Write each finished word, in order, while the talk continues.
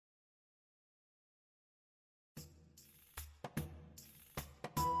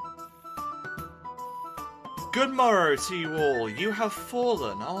Good morrow to you all. You have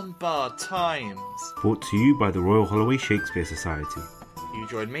fallen on bad times. Brought to you by the Royal Holloway Shakespeare Society. You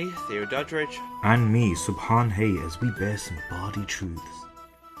join me, Theo Dudridge. And me, Subhan Hay, as we bear some bardy truths.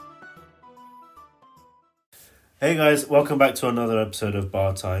 Hey guys, welcome back to another episode of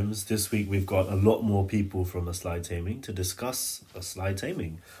Bar Times. This week we've got a lot more people from A Sly Taming to discuss A Sly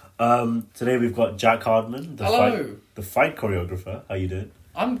Taming. Today we've got Jack Hardman, the fight choreographer. How you doing?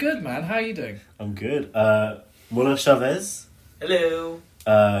 I'm good, man. How are you doing? I'm good. Mullah Chavez. Hello.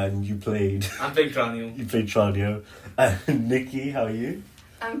 And you played... I'm playing Tranio. You played Tranio. Nikki, how are you?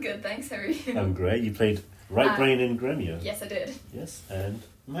 I'm good, thanks. How are you? I'm great. You played Right Brain in Gremio. Yes, I did. Yes, and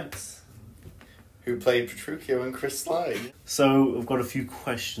Max. Who played Petruchio and Chris Sly. So, I've got a few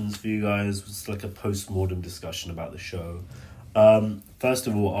questions for you guys. It's like a post-mortem discussion about the show. First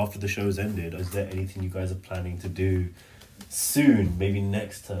of all, after the show's ended, is there anything you guys are planning to do soon? Maybe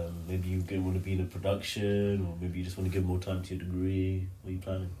next term? Maybe you want to be in a production, or maybe you just want to give more time to your degree? What are you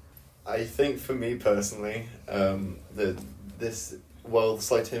planning? I think for me personally, the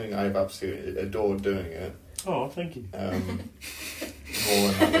Sly Taming, I've absolutely adored doing it. Oh, thank you. More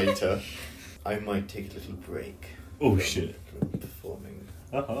on that later. I might take a little break. Oh, shit. From performing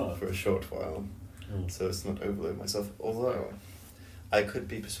Uh-huh. for a short while, so as not overload myself. Although, I could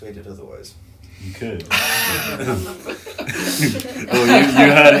be persuaded otherwise. You could. Well,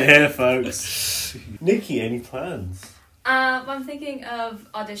 you heard it here, folks. Nikki, any plans? I'm thinking of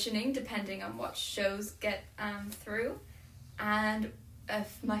auditioning, depending on what shows get through, and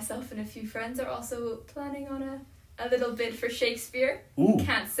myself and a few friends are also planning on a little bid for Shakespeare. Ooh.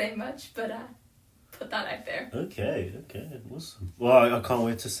 Can't say much, but put that out there. Okay, awesome. Well, I can't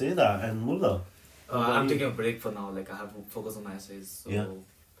wait to see that. And Mullah? I'm taking a break for now. Like I have to focus on my essays. So yeah.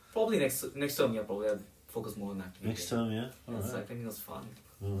 Probably next term, yeah. Probably I'll focus more on acting. Next term, yeah. All right. I think it was fun.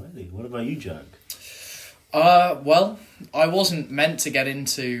 Alrighty. What about you, Jack? Well, I wasn't meant to get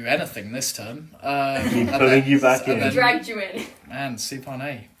into anything this term. Pulling you back in. He dragged you in. Man,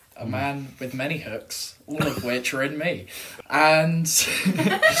 Supane, a man with many hooks, all of which are in me. And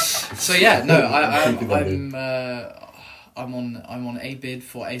so yeah, no, I'm on a bid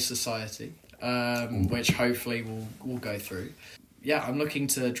for a society, which hopefully will go through. Yeah, I'm looking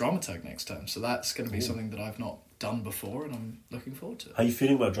to dramaturg next term, so that's going to be something that I've not done before, and I'm looking forward to it. How are you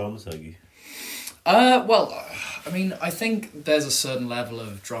feeling about dramaturgy? Well, I mean, I think there's a certain level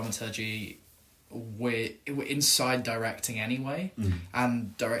of dramaturgy we're inside directing anyway,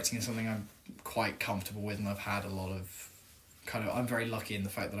 and directing is something I'm quite comfortable with, and I've had a lot of I'm very lucky in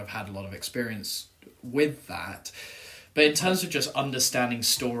the fact that I've had a lot of experience with that. But in terms of just understanding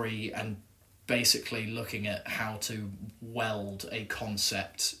story and basically looking at how to weld a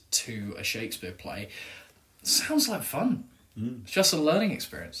concept to a Shakespeare play, sounds like fun. It's just a learning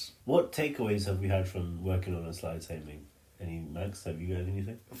experience. What takeaways have we had from working on A Sly Taming? Any, Max, have you got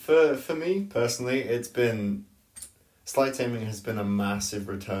anything? For me, personally, Sly Taming has been a massive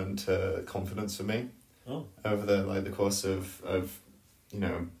return to confidence for me. Oh. Over the course of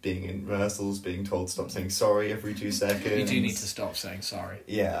being in rehearsals, being told to stop saying sorry every 2 seconds. You do need to stop saying sorry.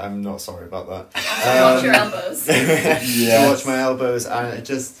 Yeah, I'm not sorry about that. Watch your elbows. Yeah, watch my elbows, and it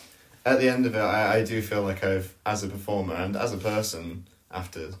just, at the end of it, I do feel like I've, as a performer and as a person,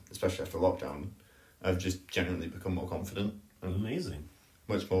 especially after lockdown, I've just generally become more confident. And amazing.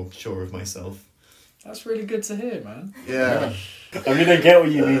 Much more sure of myself. That's really good to hear, man. Yeah. I mean, I get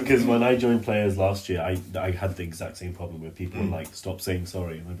what you mean, because when I joined Players last year, I had the exact same problem where people were like, stop saying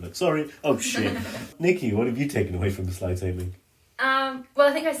sorry. And I'd be like, sorry. Oh, shit. Nikki, what have you taken away from The Sly Taming? Well,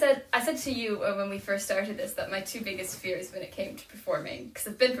 I think I said to you when we first started this that my two biggest fears when it came to performing, because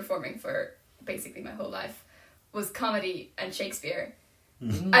I've been performing for basically my whole life, was comedy and Shakespeare.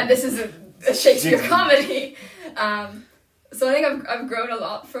 And this is a Shakespeare comedy. So I think I've grown a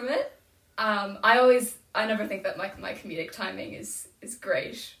lot from it. I never think that my comedic timing is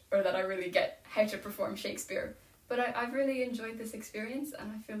great, or that I really get how to perform Shakespeare. But I've really enjoyed this experience,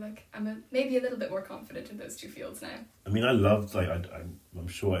 and I feel like I'm maybe a little bit more confident in those two fields now. I mean, I loved, I'm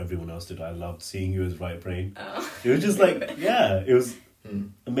sure everyone else did, I loved seeing you as Right Brain. Oh. It was just it was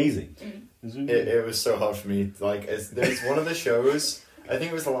amazing. It was so hard for me. There's one of the shows, I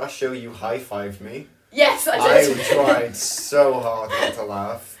think it was the last show, you high-fived me. Yes, I did. I tried so hard not to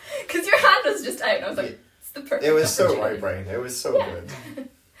laugh. Because your hand was just out, and I was like, it's the perfect It was so opportunity. Right Brain. It was so good.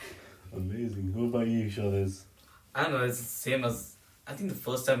 Amazing. What about you, Chavez? I don't know. It's the same as, I think the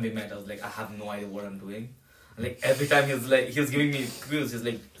first time we met, I was like, I have no idea what I'm doing. And like every time he was giving me clues. He's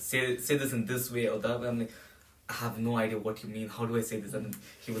like, say this in this way or that way. I'm like, I have no idea what you mean. How do I say this? And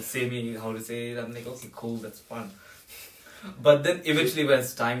he would say me how to say it. I'm like, okay, cool, that's fun. But then eventually,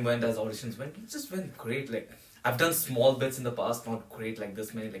 as time went, as auditions went, it just went great. Like I've done small bits in the past, not great like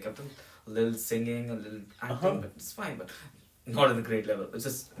this many. Like I've done a little singing, a little acting, but it's fine. But not at the great level. It's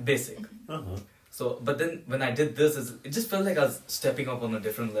just basic. So, but then when I did this, it just felt like I was stepping up on a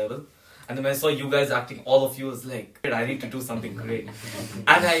different level. And then when I saw you guys acting, all of you, was like, I need to do something great.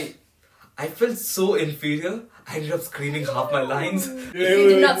 And I felt so inferior. I ended up screaming half my lines. You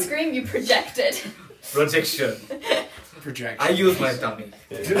did not scream, you projected. Projection. Projection. I used my tummy.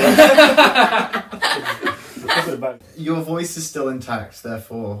 Your voice is still intact,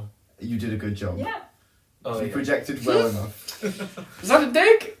 therefore you did a good job. Yeah. Oh, You yeah. projected well enough. Is that a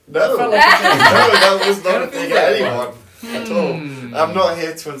dig? No, felt no, like that was not a thing at anyone at all. I'm not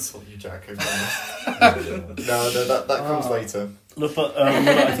here to insult you, Jack. I promise. No, that comes later. Look, but I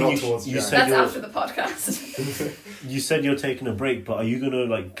Not think towards you Jack. said That's you're after the podcast. you said you're taking a break, but are you gonna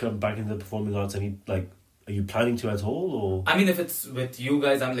like come back into the performing arts? Any like, are you planning to at all, or? I mean, if it's with you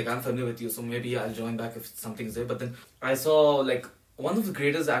guys, I'm familiar with you, so maybe I'll join back if something's there. But then I saw, like, one of the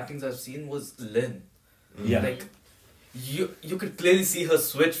greatest actings I've seen was Lynn. Yeah. Like, you could clearly see her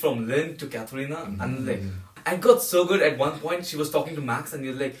switch from Lynn to Katharina, and like, I got so good at one point. She was talking to Max, and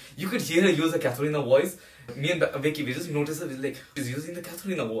you're like, you could hear her use the Katharina voice. Me and Vicky, we just noticed it. We're like, she's using the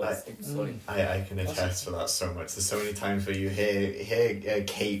Katharina voice. Sorry. I can attest for that so much. There's so many times where you hear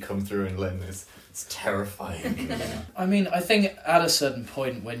Kate come through and Lynn. It's terrifying. I mean, I think at a certain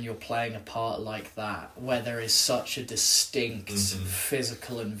point when you're playing a part like that, where there is such a distinct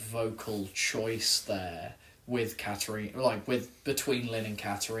physical and vocal choice there with Katharina, like between Lynn and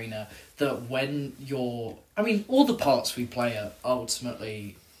Katharina, that when you're, I mean, all the parts we play are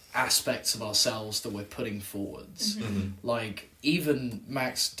ultimately aspects of ourselves that we're putting forwards. Like, even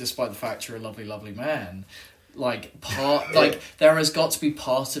Max, despite the fact you're a lovely, lovely man, like there has got to be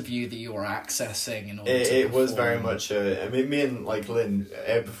part of you that you're accessing in order to It was perform. very much. I mean, me and like Lynn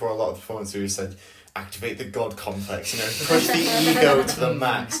before a lot of the performances, we said activate the god complex. Push the ego to the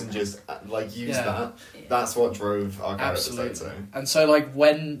max and just use that. That's what drove our characters. I'd say. And so, like,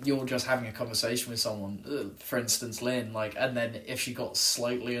 when you're just having a conversation with someone, for instance, Lynn, like, and then if she got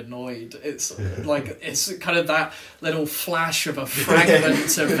slightly annoyed, it's like, it's kind of that little flash of a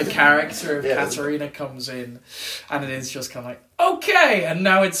fragment of the character of Katharina comes in, and it is just kind of like, okay, and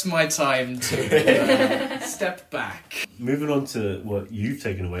now it's my time to step back. Moving on to what you've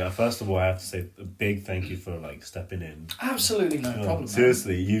taken away. First of all, I have to say a big thank you for like stepping in. Absolutely no problem. Man.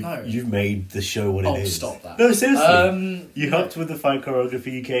 Seriously, you've made the show what it is. Stop that. No, seriously. You helped with the fight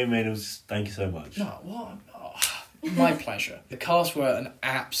choreography. You came in. It was thank you so much. No, what? Oh, my pleasure. The cast were an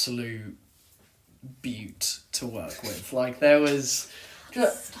absolute beaut to work with. Like, there was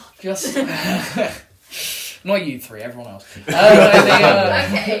just not you three, everyone else.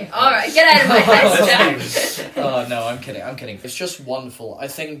 Okay, alright, get out of my face, Jack. Oh, no, I'm kidding. It's just wonderful. I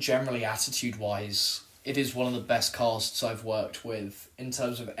think generally, attitude-wise, it is one of the best casts I've worked with in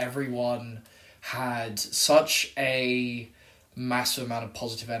terms of everyone had such a massive amount of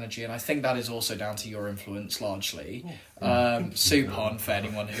positive energy, and I think that is also down to your influence largely. Supon, for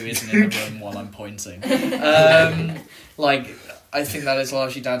anyone who isn't in the room while I'm pointing. I think that is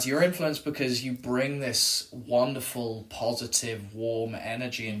largely down to your influence because you bring this wonderful, positive, warm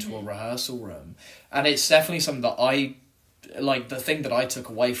energy into a rehearsal room. And it's definitely something that the thing that I took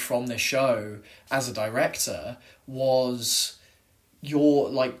away from this show as a director was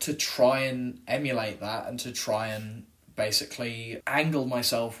to try and emulate that and to try and basically angle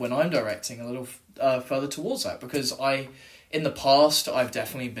myself when I'm directing a little further towards that, because in the past I've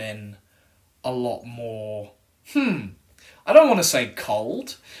definitely been a lot more I don't want to say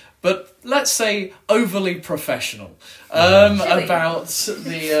cold, but let's say overly professional about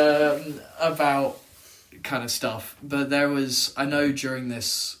kind of stuff. But I know during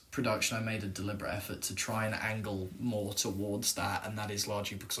this production I made a deliberate effort to try and angle more towards that, and that is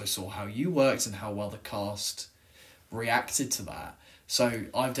largely because I saw how you worked and how well the cast reacted to that. So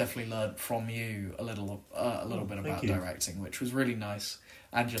I've definitely learned from you a little bit about directing, which was really nice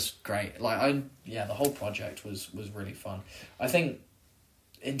and just great. The whole project was really fun. I think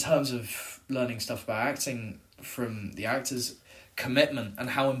in terms of learning stuff about acting from the actors, commitment and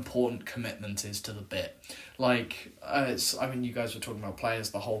how important commitment is to the bit. You guys were talking about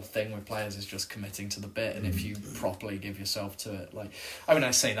players. The whole thing with players is just committing to the bit, and if you properly give yourself to it,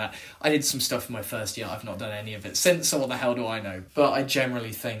 I say that I did some stuff in my first year. I've not done any of it since, so what the hell do I know? But I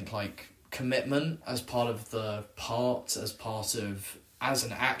generally think commitment as part of the part, as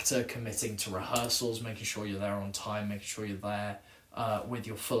an actor, committing to rehearsals, making sure you're there on time, making sure you're there with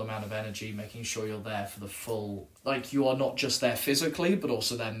your full amount of energy, making sure you're there for the full, you are not just there physically, but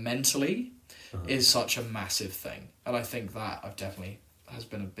also there mentally. is such a massive thing, and I think that I've definitely has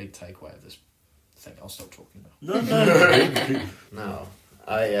been a big takeaway of this thing. I'll stop talking now. No. No,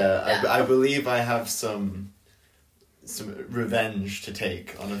 I believe I have some revenge to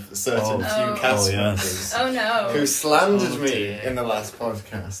take on a certain Oh. few cast Oh, members yes. Oh no. who slandered Oh, me dear. in the last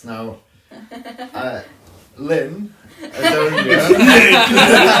podcast. Now, Lynn, Adonia,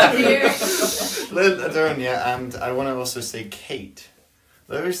 Lynn, Adonia, and I want to also say Kate.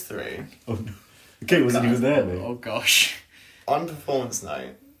 Those three Oh, no. Kate wasn't even there, mate. Oh gosh. on performance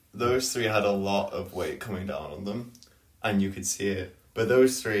night. Those three had a lot of weight coming down on them, and you could see it. But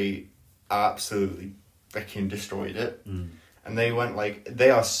those three absolutely freaking destroyed it. And they went they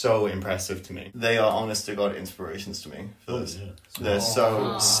are so impressive to me. They are honest to God inspirations to me for this. Yeah. They're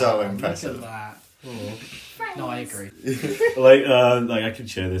so Look at impressive. that. No, I agree. Like I can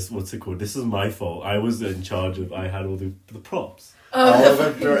share this. What's it called? This is my fault. I was in charge of. I had all the props. I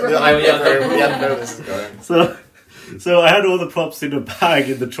didn't know this is going. So I had all the props in a bag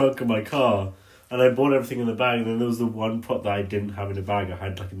in the trunk of my car, and I bought everything in the bag. And then there was the one prop that I didn't have in the bag. I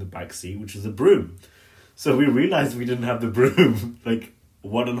had in the back seat, which was a broom. So we realized we didn't have the broom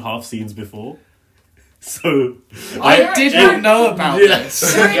 1.5 scenes before. So I didn't know about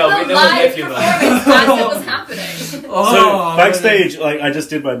this. During Yeah, we the never live let you know. performance as it was happening. Oh, So backstage, I just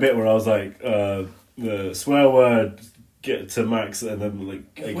did my bit where I was the swear word, get to Max, and then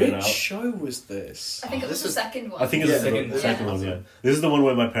I get Which out. show was this? I think it was This the is- second one. I think it's Yeah. the second one. Yeah, this is the one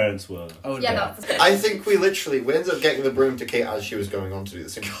where my parents were. Oh, Yeah, no. that was the I think we ended up getting the broom to Kate as she was going on to do the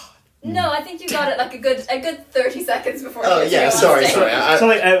singing. No, I think you got it a good 30 seconds before. Oh you yeah, were on stage. sorry. So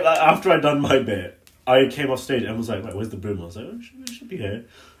after I'd done my bit, I came off stage and was like, "Wait, where's the broom?" I was like, "Oh, it should be here."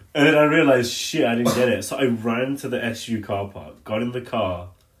 And then I realized, shit, I didn't get it. So I ran to the SU car park, got in the car,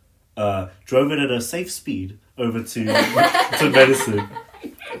 drove it at a safe speed over to Medicine,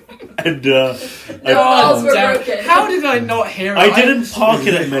 and walls were Damn. broken. How did I not hear it? I didn't park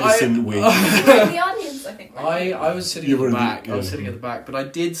it at Medicine Wing. You were in the audience, I think. weren't you? I was sitting You at were the in the- back. I was yeah. sitting at the back, but I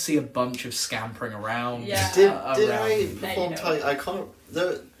did see a bunch of scampering around. Yeah. Did around. I perform know. Tiger? I can't.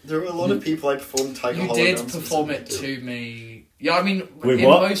 There were a lot of people I performed Tiger You Hollow did dances perform it with. to me. Yeah, I mean, Wait, in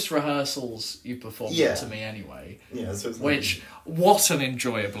what? most rehearsals, you performed Yeah. it to me anyway. Yeah, so it's Which, what an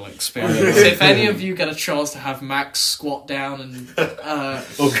enjoyable experience. If any of you get a chance to have Max squat down and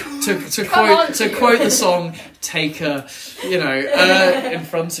to Come on, quote you. the song "Taker," in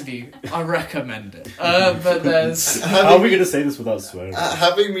front of you, I recommend it. But there's How are we gonna say this without swearing?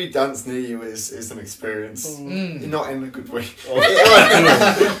 having me dance near you is an experience, Mm. not in a good way.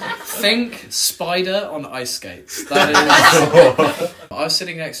 think Spider on ice skates. That is. I was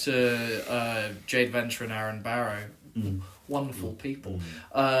sitting next to Jade Venture and Aaron Barrow. Wonderful people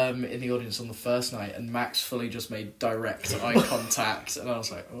in the audience on the first night, and Max fully just made direct eye contact, and I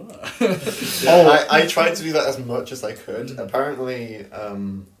was like, oh. Yeah, I tried to do that as much as I could. Apparently,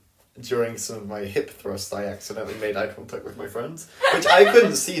 during some of my hip thrusts, I accidentally made eye contact with my friends, which I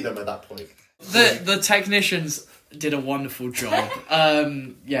couldn't see them at that point. The technicians did a wonderful job.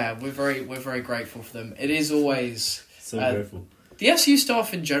 Yeah, we're very grateful for them. It is always So grateful. the SU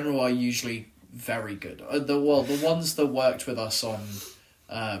staff in general are usually very good. The ones that worked with us on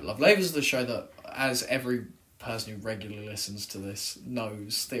Love Labours, the show that, as every person who regularly listens to this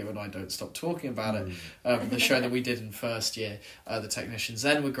knows, Theo and I don't stop talking about it. The show that we did in first year, the technicians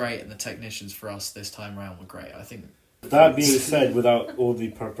then were great, and the technicians for us this time around were great. I think. That being said, without all the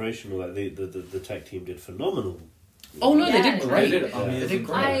preparation, the tech team did phenomenal. Oh no, they Yeah. did great. They did They amazing. did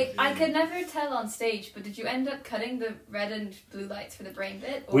great. I could never tell on stage, but did you end up cutting the red and blue lights for the brain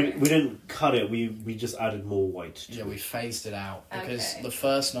bit? Or? We didn't cut it. We just added more white. To Yeah, it. we phased it out because Okay. the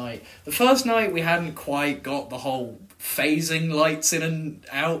first night we hadn't quite got the whole phasing lights in and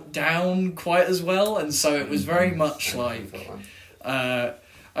out down quite as well, and so it was very much like,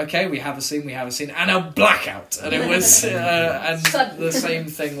 okay, we have a scene, and a blackout, and it was and the same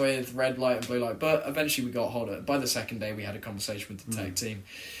thing with red light and blue light. But eventually we got hold of it. By the second day, we had a conversation with the tech team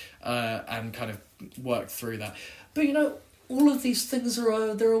and kind of worked through that. But all of these things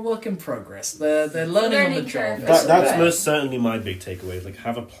they're a work in progress. They're learning on the Learning job. curve. That's Okay. most certainly my big takeaway. Like,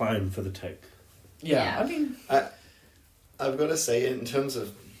 have a plan for the tech. Yeah, Yeah. I mean, I've got to say, in terms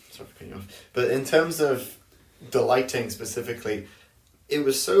of in terms of the lighting specifically, it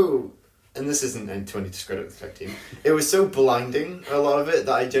was so, and this isn't to any discredit of the tech team, it was so blinding, a lot of it,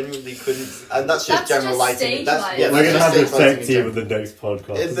 that I genuinely couldn't, and that's just That's general just lighting. stage That's, lighting. yeah, We're that's gonna have just the stage lighting tech in team general. with the next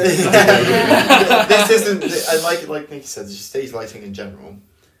podcast. This isn't, I like Nicky said, it's just stage lighting in general.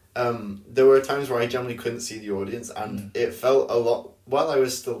 There were times where I generally couldn't see the audience, and it felt a lot, while I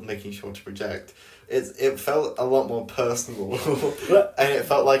was still making sure to project, it felt a lot more personal, and it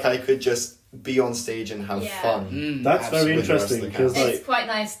felt like I could just be on stage and have Yeah. fun. That's very Absolutely. interesting because It's like quite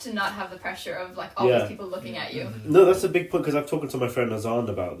nice to not have the pressure of like all Yeah. these people looking at you. no, that's a big point because I've talked to my friend Azan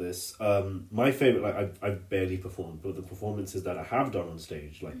about this. My favorite, like I've barely performed, but the performances that I have done on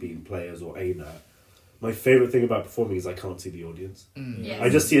stage, like being players or ANAT, my favorite thing about performing is I can't see the audience. Yes. I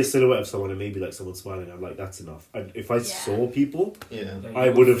just see a silhouette of someone and maybe like someone smiling. I'm like, that's enough. If I Yeah. saw people, Yeah. I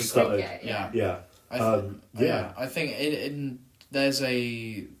would have started. Yeah. Yeah. Yeah. I think there's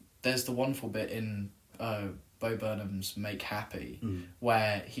the wonderful bit in Bo Burnham's Make Happy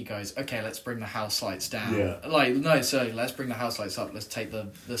where he goes, okay, let's bring the house lights down. Yeah. Like, no, sorry, let's bring the house lights up. Let's take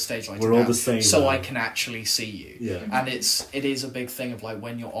the stage lights We're down all the same so now. I can actually see you. Yeah. And it is a big thing of like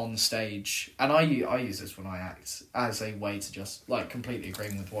when you're on stage, and I use this when I act as a way to just like completely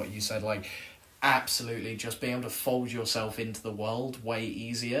agreeing with what you said, like absolutely just being able to fold yourself into the world way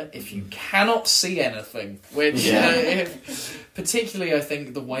easier if you cannot see anything, which particularly I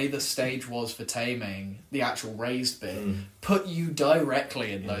think the way the stage was for Taming, the actual raised bit, put you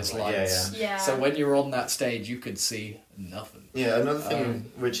directly in those lights. Yeah. So when you're on that stage you could see nothing. Yeah, another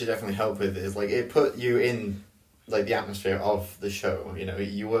thing which it definitely helped with is like it put you in like the atmosphere of the show. You know,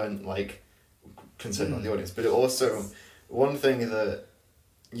 you weren't like concerned about the audience, but it also one thing that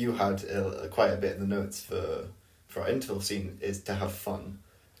you had quite a bit in the notes for our interval scene is to have fun.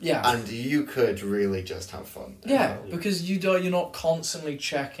 Yeah. And you could really just have fun. Yeah, because you're not constantly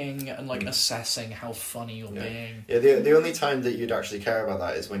checking and like assessing how funny you're Yeah. being. Yeah, the only time that you'd actually care about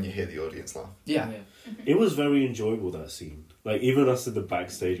that is when you hear the audience laugh. Yeah. It was very enjoyable, that scene. Like even us in the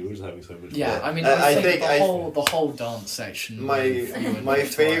backstage, we were just having so much fun. Yeah, I mean, I I think think the whole dance section. My with you and my Victoria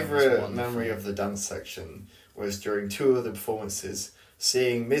was favourite wonderful. memory of the dance section was during two of the performances,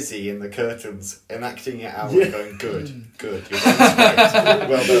 seeing Mizzy in the curtains enacting it out and going, good, you're doing this right.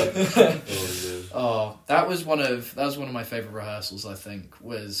 Well done. Oh, that was one of my favourite rehearsals. I think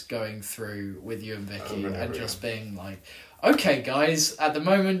was going through with you and Vicky remember, and just being like, okay, guys, at the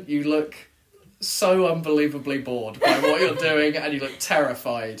moment you look so unbelievably bored by what you're doing, and you look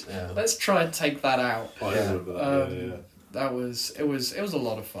terrified. Yeah. Let's try and take that out. I Yeah. remember that. Yeah. That was it was a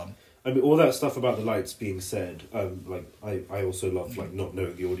lot of fun. I mean, all that stuff about the lights being said, like I also love like not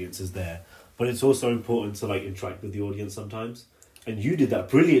knowing the audience is there, but it's also important to like interact with the audience sometimes. And you did that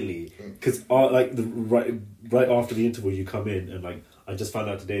brilliantly because like right after the interval, you come in and like I just found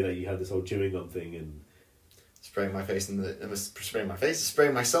out today that you had this whole chewing gum thing and Spraying myself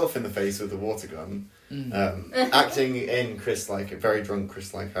in the face with the water gun. Acting in Chris like a very drunk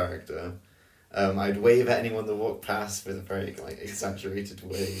Chris like character. I'd wave at anyone that walked past with a very like exaggerated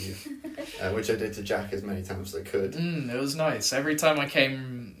wave, which I did to Jack as many times as I could. It was nice. Every time I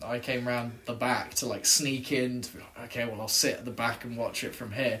came round the back to like sneak in. To be like, okay, well I'll sit at the back and watch it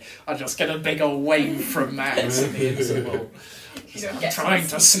from here. I just get a big old wave from Max in the interval. You don't I'm get trying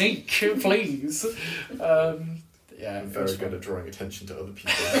to sneak, please. Yeah, I'm it very was good fun. at drawing attention to other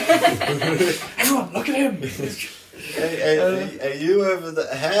people. Everyone, look at him. Hey, are you over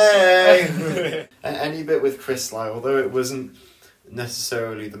there? Hey! And any bit with Chris Sly, although it wasn't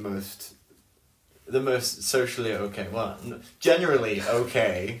necessarily the most socially okay, well, generally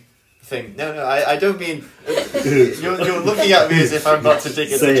okay thing. No, I don't mean... You're looking at me as if I'm about to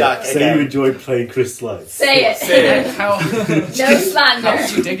dig into Jack say again. you enjoyed playing Chris Slice. Say it. How No slander. how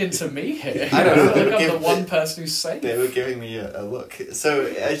did you dig into me here? I don't know. I feel like I'm Give the it- one person who's safe. They were giving me a look. So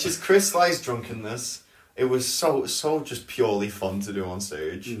it's just Chris Sly's drunkenness. It was so just purely fun to do on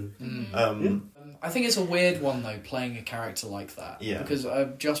stage. I think it's a weird one though, playing a character like that. Yeah. Because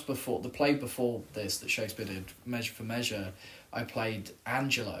just before the play before this that Shakespeare did, Measure for Measure, I played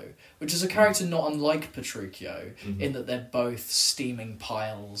Angelo, which is a character not unlike Petruchio in that they're both steaming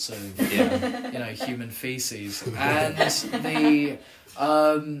piles of human feces, and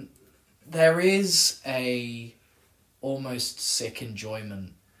there is a almost sick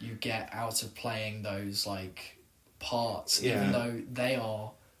enjoyment you get out of playing those like parts, even though they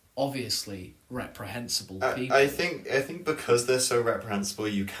are obviously reprehensible people. I think because they're so reprehensible,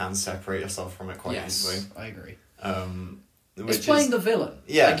 you can separate yourself from it quite easily. I agree. Which It's playing is, the villain.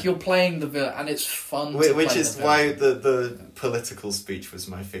 Yeah. Like you're playing the villain, and it's fun. which to play is the why villain. the political speech was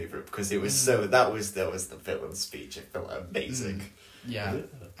my favorite, because it was so that was the villain speech. It felt amazing. Yeah,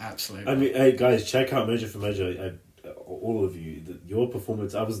 absolutely. I mean, hey guys, check out Measure for Measure. All of you, your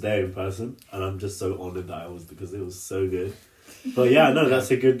performance. I was there in person, and I'm just so honoured that I was because it was so good. But yeah, no,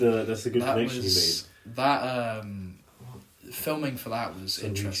 that's a good connection you made. That filming for that was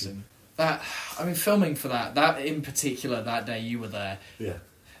interesting. Filming for that in particular that day you were there. Yeah.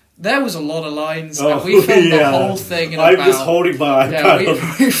 There was a lot of lines, Oh, and we filmed the yeah. whole thing in I'm about... just holding my Yeah,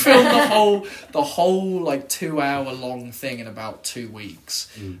 iPad. we filmed the whole like 2 hour long thing in about 2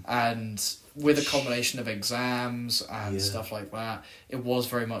 weeks, and with a combination of exams and Yeah. stuff like that, it was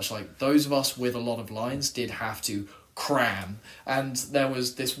very much like those of us with a lot of lines did have to cram. And there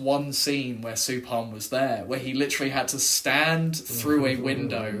was this one scene where Suphan was there, where he literally had to stand through a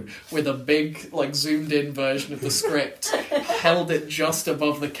window with a big like zoomed in version of the script, held it just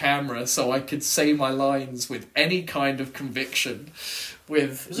above the camera so I could say my lines with any kind of conviction.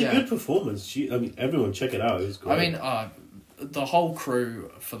 With It was a good performance. I mean, everyone check it out. It was great. I mean, the whole crew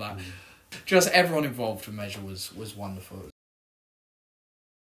for that, just everyone involved with Measure was wonderful.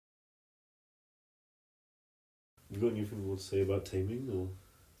 you got anything you want to say about Taming? Or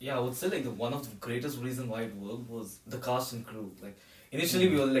Yeah, I would say like one of the greatest reason why it worked was the cast and crew. Like initially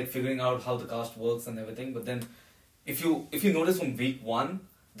we were like figuring out how the cast works and everything, but then if you notice from week 1,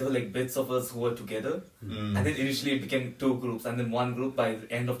 there were like bits of us who were together, and then initially it became 2 groups, and then 1 group by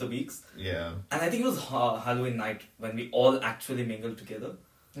the end of the weeks. Yeah. And I think it was Halloween night when we all actually mingled together.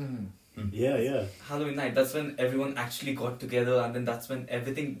 yeah. Halloween night, that's when everyone actually got together, and then that's when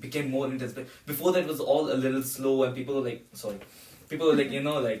everything became more intense. But before that, it was all a little slow, and people were like,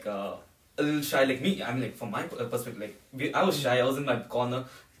 a little shy, like me. I mean, like, from my perspective, like, I was shy, I was in my corner,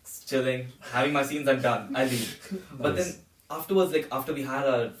 chilling, having my scenes, I'm done, I leave. But then afterwards, like, after we had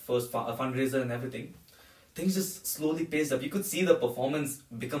our first fundraiser and everything, things just slowly paced up. You could see the performance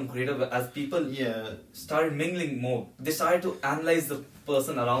become greater as people started mingling more. They started to analyze the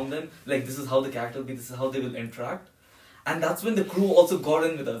person around them, like this is how the character will be, this is how they will interact. And that's when the crew also got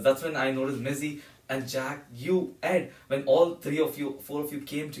in with us. That's when I noticed Mizzy and Jack, you, Ed, when all 4 of you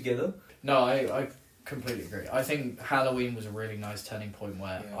came together. No, I completely agree. I think Halloween was a really nice turning point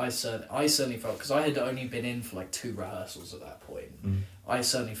where I certainly felt, because I had only been in for like 2 rehearsals at that point, I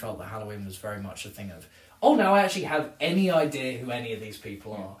certainly felt that Halloween was very much a thing of, oh, now I actually have any idea who any of these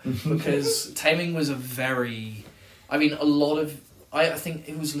people are. Because Taming was a very... I mean, a lot of... I think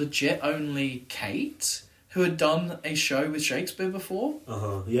it was legit only Kate who had done a show with Shakespeare before.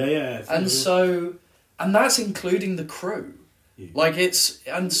 Yeah. And so... And that's including the crew. Yeah. Like, it's...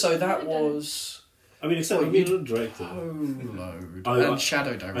 And so that was... I mean, except Well, the director. Load. I And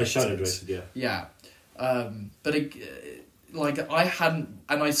shadow directed. I shadow directed, yeah. Yeah. But like I hadn't,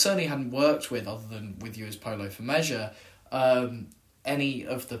 and I certainly hadn't worked with, other than with you as Polo for Measure, any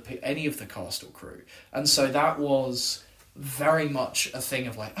of the cast or crew, and so that was very much a thing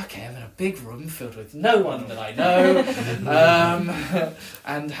of like, okay, I'm in a big room filled with no one that I know,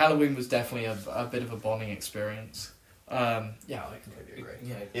 and Halloween was definitely a bit of a bonding experience. Yeah, I completely agree.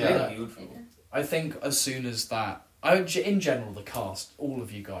 Yeah, beautiful. I think as soon as that, in general, the cast, all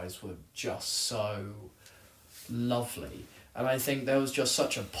of you guys were just so lovely. And I think there was just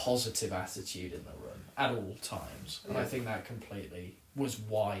such a positive attitude in the room at all times. And I think that completely was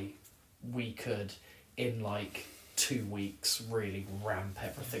why we could, in like 2 weeks, really ramp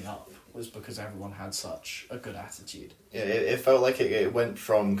everything up, was because everyone had such a good attitude. Yeah, it felt like it went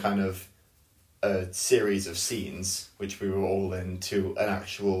from kind of a series of scenes, which we were all in, to an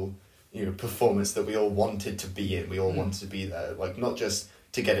actual, performance that we all wanted to be in. We all wanted to be there, like, not just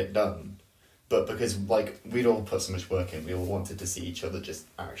to get it done, but because, like, we'd all put so much work in, we all wanted to see each other just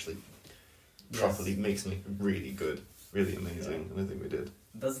actually properly make something really good, really amazing, and I think we did.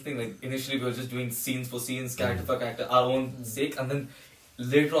 That's the thing, like, initially we were just doing scenes for scenes, character for character, our own sake, and then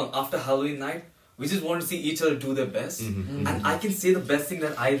later on, after Halloween night, we just wanted to see each other do their best. And I can say the best thing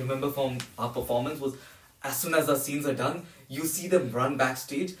that I remember from our performance was, as soon as our scenes are done, you see them run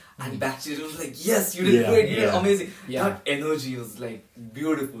backstage, and backstage it was like, yes, you did great, you did amazing. Yeah. That energy was like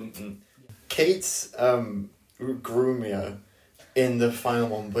beautiful. Kate's Grumia in the final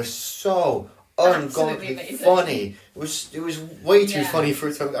one was so ungodly amazing. funny. It was way too Yeah. funny for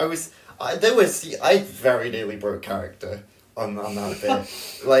it to. I very nearly broke character on that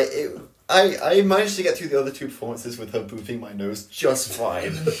bit. Like I managed to get through the other 2 performances with her booping my nose just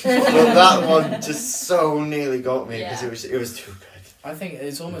fine, but that one just so nearly got me because it was too good. I think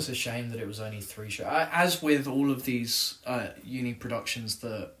it's almost a shame that it was only 3 shows. As with all of these uni productions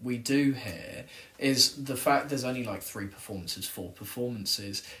that we do here, is the fact there's only like 3 performances, 4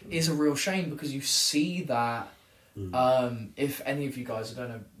 performances, is a real shame, because you see that if any of you guys, I don't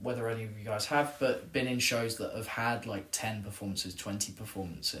know whether any of you guys have, but been in shows that have had like 10 performances, 20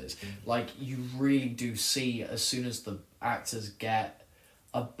 performances, like you really do see, as soon as the actors get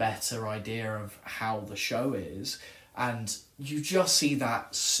a better idea of how the show is, and you just see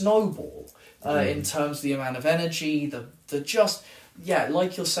that snowball in terms of the amount of energy, the just,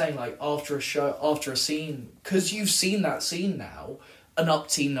 like you're saying, like after a scene, because you've seen that scene now, an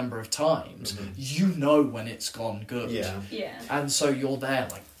upteen number of times, you know when it's gone good. Yeah. Yeah. And so you're there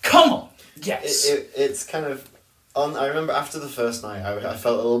like, come on, yes. It's kind of I remember after the first night, I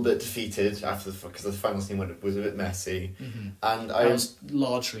felt a little bit defeated because the final scene was a bit messy, and That was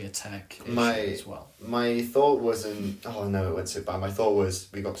largely a tech issue as well. My thought wasn't, oh no, it went so bad. My thought was,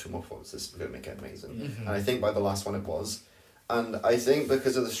 we got 2 more performances, we're gonna make it amazing, and I think by the last one it was. And I think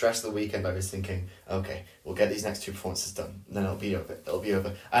because of the stress of the weekend, I was thinking, okay, we'll get these next 2 performances done, and then it'll be over. It'll be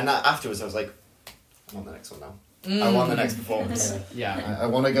over. And afterwards, I was like, I want the next one now. I want the next performance. Yeah. I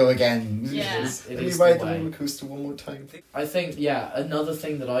want to go again. Yeah. It Let me is ride the the way. roller coaster one more time. I think, another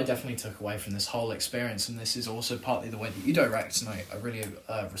thing that I definitely took away from this whole experience, and this is also partly the way that you direct, and I really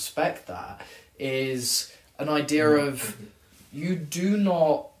respect that, is an idea of you do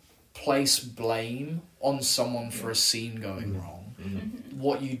not place blame on someone for a scene going wrong.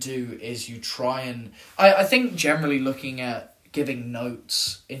 What you do is you try and... I think generally looking at giving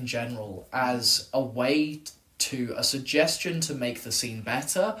notes in general as a way to a suggestion to make the scene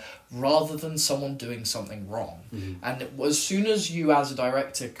better rather than someone doing something wrong. And as soon as you as a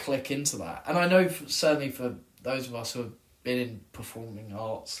director click into that, and I know certainly for those of us who have been in performing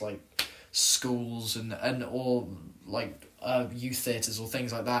arts like schools and or like youth theatres or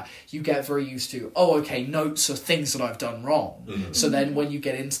things like that, you get very used to, oh okay, notes are things that I've done wrong. So then when you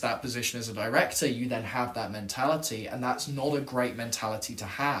get into that position as a director, you then have that mentality, and that's not a great mentality to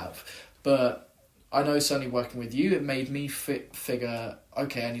have. But I know certainly working with you, it made me figure,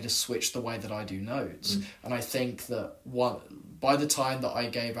 okay, I need to switch the way that I do notes. And I think that by the time that I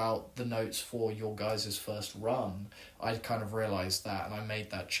gave out the notes for your guys' first run, I kind of realised that, and I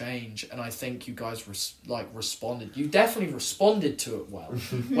made that change. And I think you guys responded. You definitely responded to it well.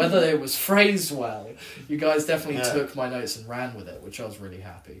 Whether it was phrased well, you guys definitely took my notes and ran with it, which I was really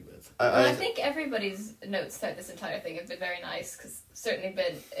happy with. I think everybody's notes throughout this entire thing have been very nice, because certainly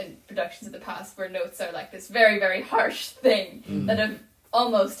been in productions of the past where notes are like this very, very harsh thing that have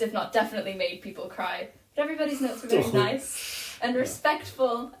almost, if not definitely, made people cry. But everybody's notes were very nice and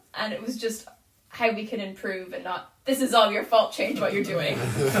respectful, and it was just how we can improve and not, this is all your fault, change what you're doing.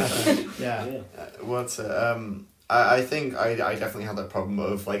 I think I definitely had that problem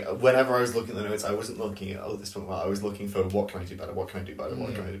of, like, whenever I was looking at the notes, I wasn't looking at, oh, this went well, I was looking for, what can I do better, what can I do better,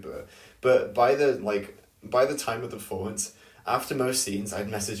 what can I do better. But by the time of the performance, after most scenes, I'd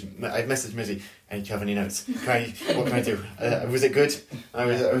message Mizzy, hey, do you have any notes? What can I do? Was it good? I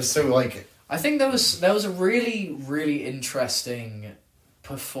was so, like... I think there was a really, really interesting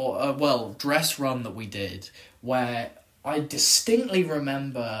dress run that we did, where I distinctly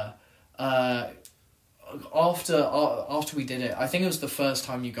remember after we did it, I think it was the first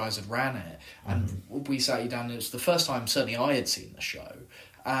time you guys had ran it, and we sat you down, and it was the first time certainly I had seen the show,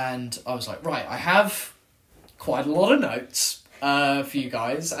 and I was like, right, I have quite a lot of notes for you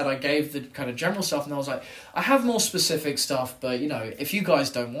guys, and I gave the kind of general stuff, and I was like, I have more specific stuff, but if you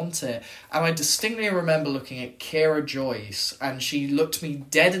guys don't want it. And I distinctly remember looking at Kira Joyce, and she looked me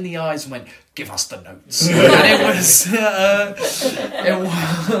dead in the eyes and went, give us the notes. And it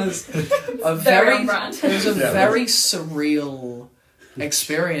was a very very surreal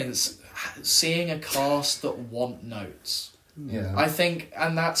experience seeing a cast that want notes. I think,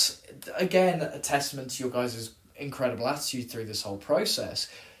 and that's again a testament to your guys' incredible attitude through this whole process.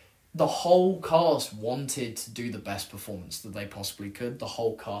 The whole cast wanted to do the best performance that they possibly could. The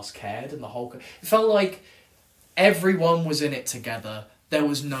whole cast cared, and it felt like everyone was in it together. There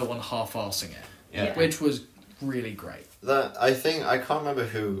was no one half-arsing it, which was really great. I can't remember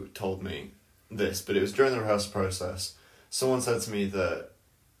who told me this, but it was during the rehearsal process. Someone said to me that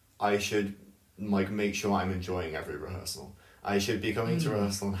I should make sure I'm enjoying every rehearsal. I should be coming to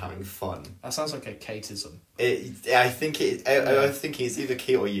rehearsal and having fun. That sounds like a Kateism. I think it's either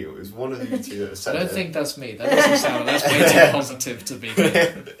Kate or you. It was one of you two that said I don't it. think that's me. That doesn't sound... That's way too positive to be me. I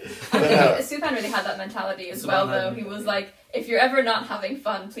think Supan really had that mentality as well, though. He was like, if you're ever not having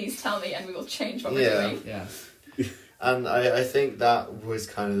fun, please tell me and we will change what we're doing. Yeah. And I think that was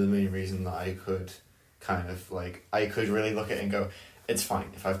kind of the main reason that I could I could really look at it and go, it's fine.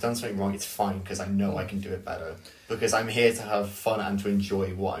 If I've done something wrong, it's fine, because I know I can do it better. Because I'm here to have fun and to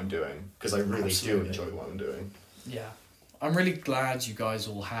enjoy what I'm doing. Because I really do enjoy what I'm doing. Yeah. I'm really glad you guys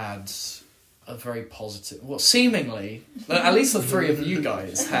all had a very positive... Well, seemingly, at least the three of you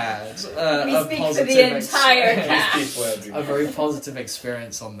guys had a speak positive... for the entire cast. A very positive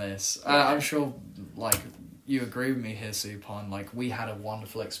experience on this. I'm sure, you agree with me here, Supan. We had a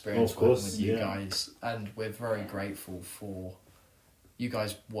wonderful experience working with you guys. And we're very grateful for... you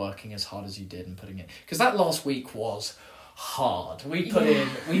guys working as hard as you did and putting it, because that last week was hard. We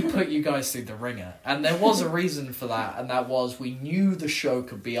put you guys through the ringer, and there was a reason for that, and that was we knew the show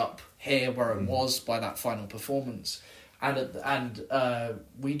could be up here where it was by that final performance, and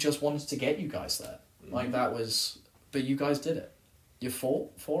we just wanted to get you guys there. Like that was, but you guys did it. You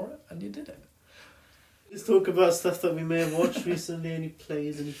fought for it, and you did it. Let's talk about stuff that we may have watched recently. Any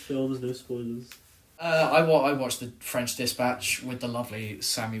plays, any films, no spoilers. I watched the French Dispatch with the lovely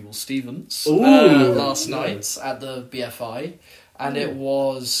Samuel Stevens Ooh, last night at the BFI, and it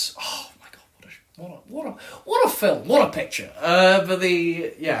was my god, what a film, what a picture.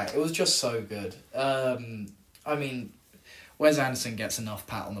 It was just so good. I mean, Wes Anderson gets enough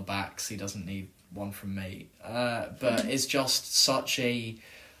pat on the backs. He doesn't need one from me. But it's just such a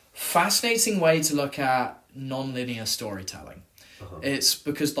fascinating way to look at non-linear storytelling. It's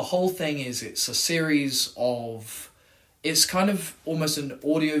because the whole thing is it's a series of... It's kind of almost an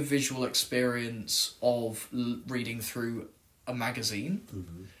audio-visual experience of reading through a magazine.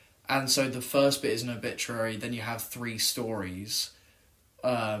 Mm-hmm. And so the first bit is an obituary, then you have 3 stories,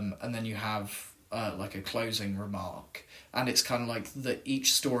 and then you have like a closing remark. And it's kind of like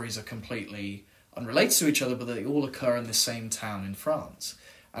each stories are completely unrelated to each other, but they all occur in the same town in France.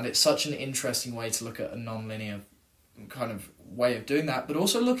 And it's such an interesting way to look at a non-linear kind of way of doing that, but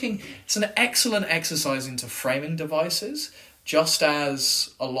also it's an excellent exercise into framing devices, just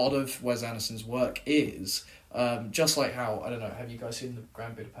as a lot of Wes Anderson's work is, just like how, I don't know, have you guys seen the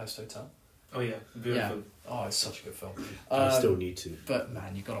Grand Budapest Hotel? Oh yeah, beautiful. Yeah. Oh, it's such a good film. I still need to. But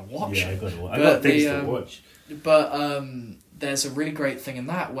man, you gotta watch it. Yeah, I gotta watch. I got things to watch. But there's a really great thing in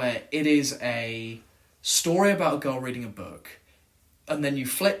that where it is a story about a girl reading a book, and then you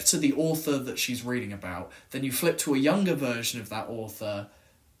flip to the author that she's reading about, then you flip to a younger version of that author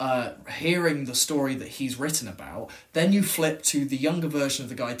hearing the story that he's written about, then you flip to the younger version of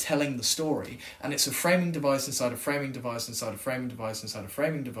the guy telling the story, and it's a framing device inside a framing device inside a framing device inside a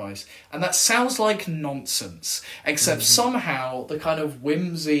framing device, and that sounds like nonsense, except somehow the kind of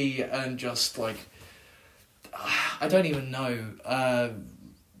whimsy and just like, I don't even know,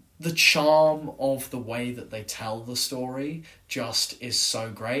 the charm of the way that they tell the story just is so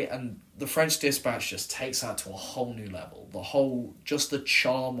great, and the French Dispatch just takes that to a whole new level. The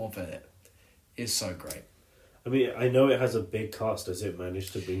charm of it is so great. I mean, I know it has a big cast. Does it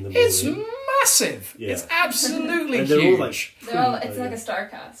manage to bring them It's all in? massive! Yeah. It's absolutely and huge. they're all like... It's like a star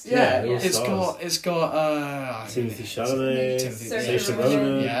cast. Yeah, all it's stars. got Timothy Chalamet, Saoirse Saoirse Ronan.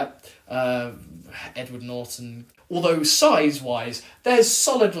 Ronan. Yeah. Edward Norton. Although size-wise, there's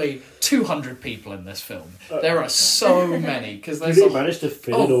solidly 200 people in this film. There are so many. Because Did they manage to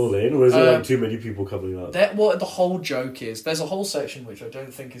fit it all in, or is there like too many people coming up? What the whole joke is, there's a whole section which I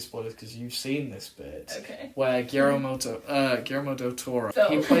don't think is spoilers because you've seen this bit, where Guillermo del Toro,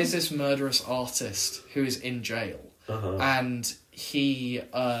 he plays this murderous artist who is in jail, and he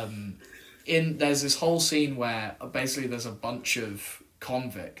there's this whole scene where basically there's a bunch of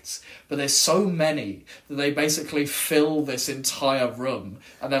convicts, but there's so many that they basically fill this entire room,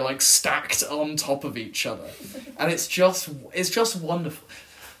 and they're like stacked on top of each other, and it's just wonderful.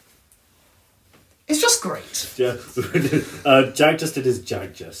 It's just great. Yeah. Jack just did his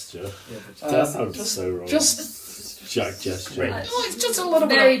Jack gesture. Yeah, That sounds so wrong. Just Jack gesture. it's just a little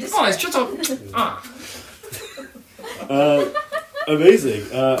Very bit. It's just a. Amazing.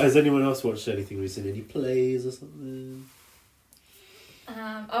 Has anyone else watched anything recently? Any plays or something?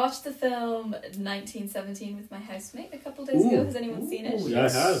 I watched the film 1917 with my housemate a couple days ago. Has anyone seen it? Yeah, I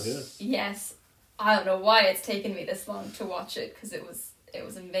have, yes. Yes. I don't know why it's taken me this long to watch it, because it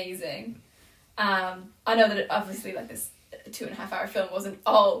was amazing. I know that it obviously, like, this 2.5 hour film wasn't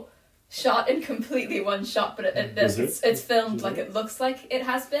all shot in completely one shot, but it's filmed like it looks like it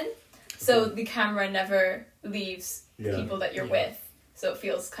has been. So the camera never leaves people that you're with. So it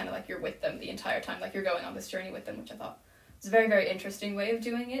feels kind of like you're with them the entire time, like you're going on this journey with them, which I thought was a very, very interesting way of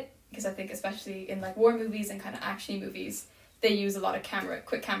doing it. Because I think especially in like war movies and kind of action movies, they use a lot of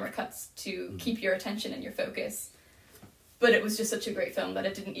quick camera cuts to keep your attention and your focus. But it was just such a great film that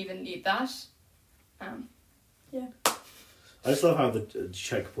it didn't even need that. I just love how the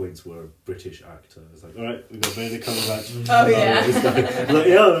checkpoints were a British actor. It's like, alright, we've got Benedict Cumberbatch. Oh, yeah. Like,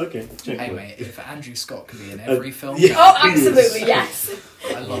 yeah, okay. Hey Checkpoint. mate, if Andrew Scott can be in every film, Oh, absolutely, yes.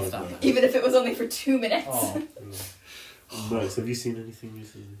 I love that. Even if it was only for 2 minutes. Oh. Max, have you seen anything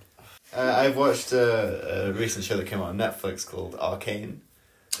recently? I've watched a recent show that came out on Netflix called Arcane.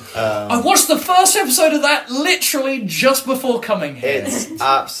 I watched the first episode of that literally just before coming here. It's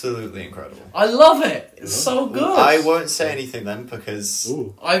absolutely incredible. I love it. It's so good. I won't say anything then because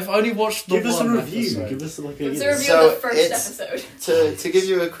I've only watched the Give us a one review. episode. Give us like It's a a review So of the first episode. to give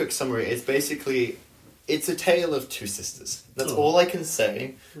you a quick summary, it's basically it's a tale of two sisters. That's all I can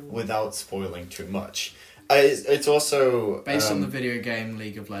say without spoiling too much. It's also Based on the video game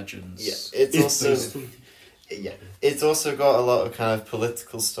League of Legends. Yeah, it's also got a lot of kind of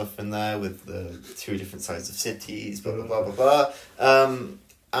political stuff in there with the two different sides of cities, blah blah blah blah blah.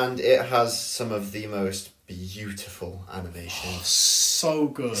 And it has some of the most beautiful animation. So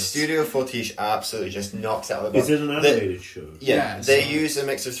good. Studio Fortiche absolutely just knocks it out of the Is it an animated show? Yeah, Yes. they use a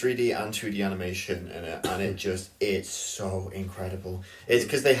mix of 3D and 2D animation in it, and it's so incredible. It's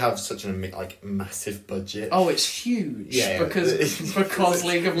because they have such an massive budget. Oh, it's huge. Yeah, because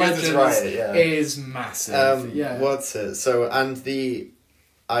League of That's Legends right, yeah. is massive. What's it? So, and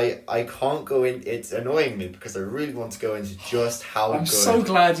I can't go in. It's annoying me because I really want to go into just how I'm good. so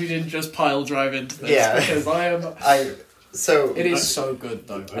glad you didn't just pile drive into this. Yeah. Because I am. It is so good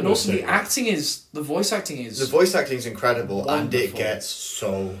though, and also the voice acting is. The voice acting is incredible, and it Wonderful. gets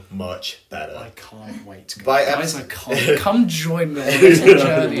so much better. I can't wait to go. By Guys, I can't. Come join me. Little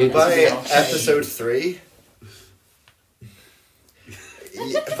journey into By the arcade. episode 3.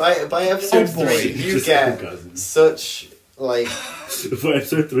 By episode Oh, boy. 3, you Just get cousins. such like For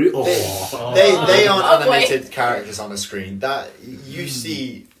episode 3? Oh. they aren't Oh, boy. animated characters on the screen. That you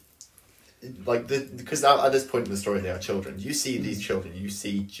see, like because at this point in the story they are children. You see these children. You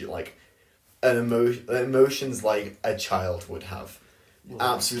see like emotions like a child would have.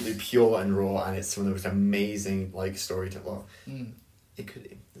 Absolutely pure and raw, and it's some of the most amazing like storytelling. Well, it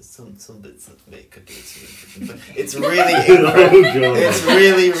could some bits of it could do something, but it's really incredible. God. It's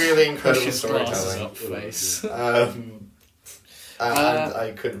really Push incredible his glasses storytelling. up face. And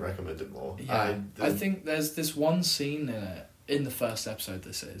I couldn't recommend it more. Yeah, I think there's this one scene in it, in the first episode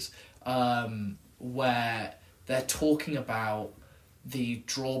this is, where they're talking about the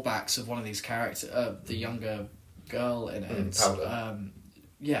drawbacks of one of these characters, the younger girl in it. Powder.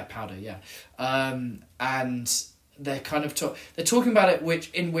 Powder, yeah. And they're kind of they're talking about it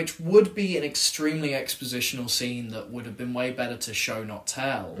which would be an extremely expositional scene that would have been way better to show not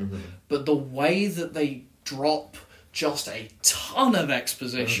tell. But the way that they drop just a ton of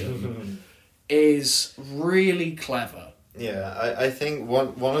exposition is really clever. Yeah, I think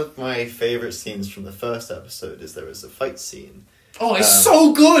one of my favourite scenes from the first episode is there is a fight scene. Oh, it's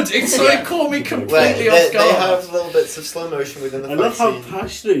so good! It yeah. caught me Where completely they off guard. have little bits of slow motion within the I fight love how scene.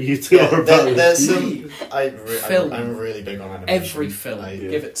 passionate you two Yeah, are about there's it. some. Film. I'm really big on animation. Every film,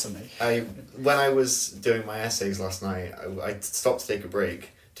 give it to me. When I was doing my essays last night, I stopped to take a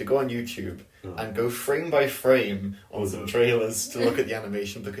break to go on YouTube and go frame by frame on some trailers to look at the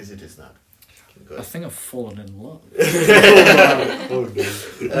animation because it is that good. I think I've fallen in love. Oh, no.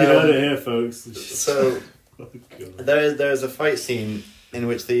 You heard it here, folks. So Oh, God. there's a fight scene in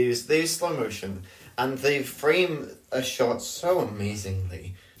which they use slow motion and they frame a shot so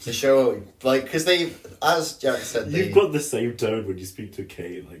amazingly to show because they, as Jack said, You've got the same tone when you speak to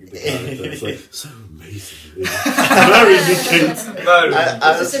Kate, like the character. It's like so amazing. Marry me, Kate.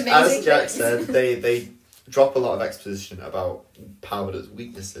 as amazing Jack things. said, they drop a lot of exposition about Powder's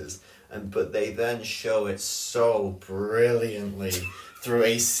weaknesses, but they then show it so brilliantly through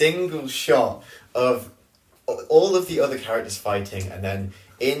a single shot of all of the other characters fighting, and then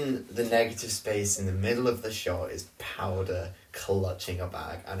in the negative space in the middle of the shot is Powder clutching a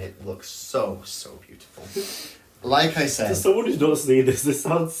bag, and it looks so beautiful. Like I said, To someone who's not seen this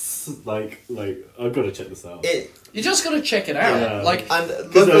sounds like I've got to check this out. You just gotta check it out. Yeah. Like, and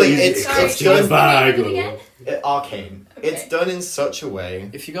Because luckily they're it's Sorry, done bag what's the name of it again? arcane. Okay. It's done in such a way.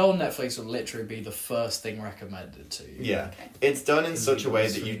 if you go on Netflix, it'll literally be the first thing recommended to you. Yeah, Okay. it's done in such a way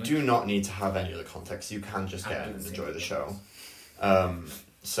that you do not need to have any other context. You can just get in and enjoy the show.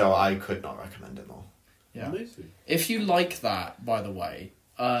 So I could not recommend it more. Yeah. Amazing. If you like that, by the way,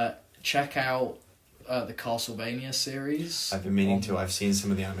 check out the Castlevania series. I've been meaning to. I've seen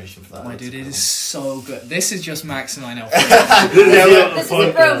some of the animation for that. My It's dude, it incredible. is so good. This is just Max and I now. This is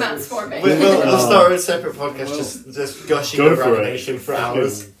a romance for me. We'll start a separate podcast just gushing Go over for it. animation for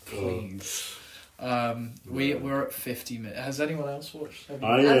hours. Please. We're at 50 minutes. Has anyone else watched? Have you-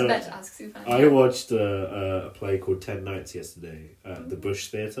 I was I about to ask Sufan. I watched a play called 10 Nights yesterday at the Bush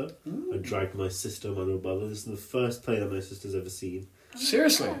Theatre. I dragged my sister and my little brother. This is the first play that my sister's ever seen.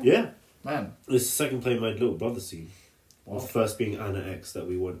 Seriously, Yeah. man. This is the second play my little brother's seen. Wow. The first being Anna X that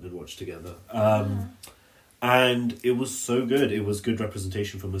we went and watched together. And it was so good. It was good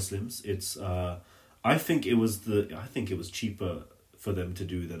representation for Muslims. It's I think it was cheaper for them to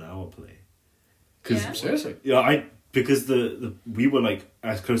do than our play. Yeah. Seriously. Yeah, because the we were like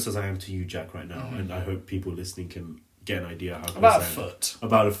as close as I am to you, Jack, right now, and I hope people listening can get an idea how close About a I am. foot.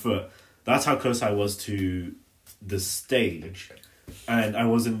 About a foot. That's how close I was to the stage. and I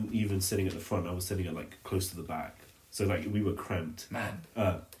wasn't even sitting at the front. I was sitting at like close to the back, so like we were cramped. Man.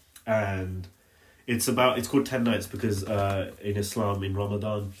 And it's called 10 nights because in Islam, in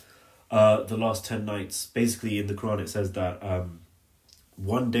Ramadan, the last 10 nights, basically in the Quran it says that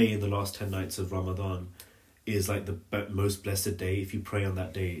one day in the last 10 nights of Ramadan is like the most blessed day. If you pray on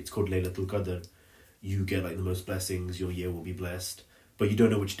that day, it's called Laylatul Qadr. You get like the most blessings, your year will be blessed, but you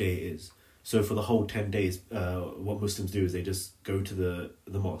don't know which day it is. So for the whole 10 days, what Muslims do is they just go to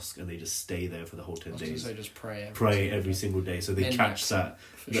the mosque and they just stay there for the whole 10 days. They just pray every single day. So they catch that.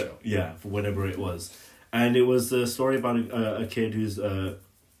 For sure. Yeah, for whenever it was. And it was a story about a kid who's, I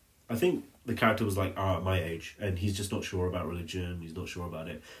think the character was like my age, and he's just not sure about religion, he's not sure about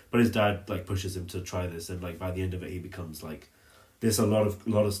it. But his dad like pushes him to try this, and like by the end of it he becomes like, there's a lot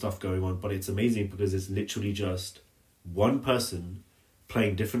of stuff going on, but it's amazing because it's literally just one person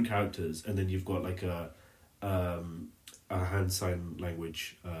playing different characters, and then you've got like a hand sign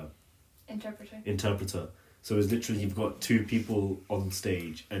language interpreter. So it's literally you've got two people on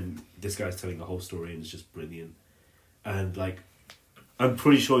stage, and this guy's telling the whole story, and it's just brilliant. And like, I'm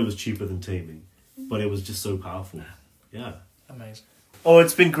pretty sure it was cheaper than Taming, but it was just so powerful. Yeah, amazing. Oh,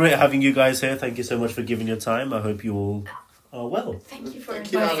 it's been great having you guys here. Thank you so much for giving your time. I hope you all are well. Thank you for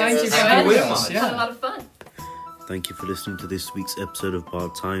Thank you, inviting Alex. us. Thank you very It's much. been a lot of fun. Thank you for listening to this week's episode of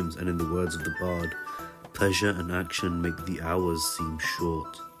Bard Times, and in the words of the Bard, pleasure and action make the hours seem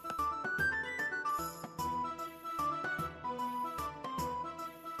short.